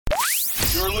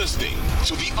listening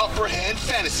to the Upper Hand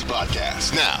Fantasy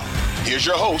Podcast. Now, here's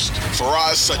your host,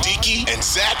 Faraz Siddiqui and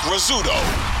Zach Rizzuto.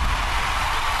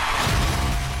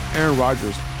 Aaron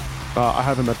Rodgers. I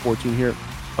have him at 14 here.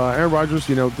 Aaron Rodgers,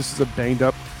 this is a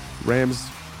banged-up Rams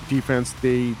defense.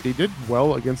 They did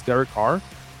well against Derek Carr,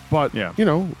 but,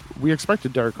 we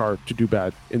expected Derek Carr to do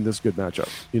bad in this good matchup.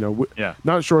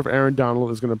 Not sure if Aaron Donald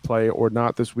is going to play or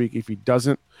not this week. If he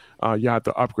doesn't, you have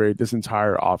to upgrade this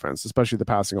entire offense, especially the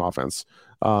passing offense.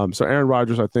 So Aaron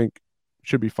Rodgers, I think,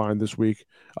 should be fine this week.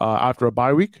 After a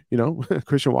bye week,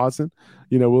 Christian Watson,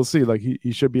 we'll see. Like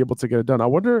he should be able to get it done. I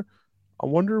wonder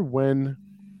when.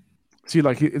 See,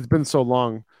 it's been so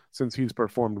long since he's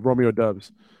performed. Romeo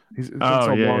Dubs. It's been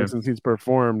so long since he's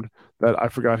performed that I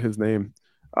forgot his name.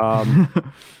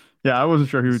 I wasn't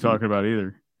sure who you were talking about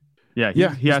either.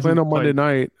 He's playing on Monday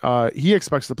night. He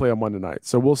expects to play on Monday night,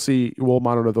 so we'll see. We'll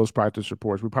monitor those practice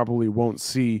reports. We probably won't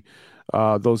see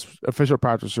those official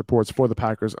practice reports for the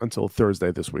Packers until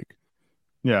Thursday this week.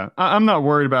 Yeah, I'm not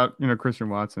worried about Christian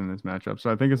Watson in this matchup.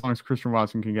 So I think as long as Christian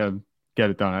Watson can get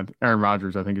it done, Aaron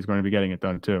Rodgers I think is going to be getting it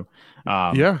done too.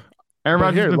 Aaron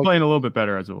Rodgers has been playing a little bit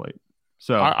better as of late.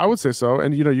 So I would say so.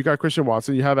 And you got Christian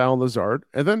Watson, you have Alan Lazard,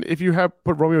 and then if you have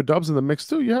put Romeo Dubs in the mix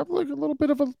too, you have a little bit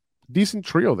of a decent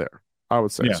trio there, I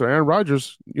would say. Yeah. So Aaron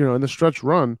Rodgers, in the stretch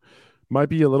run, might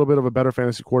be a little bit of a better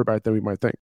fantasy quarterback than we might think.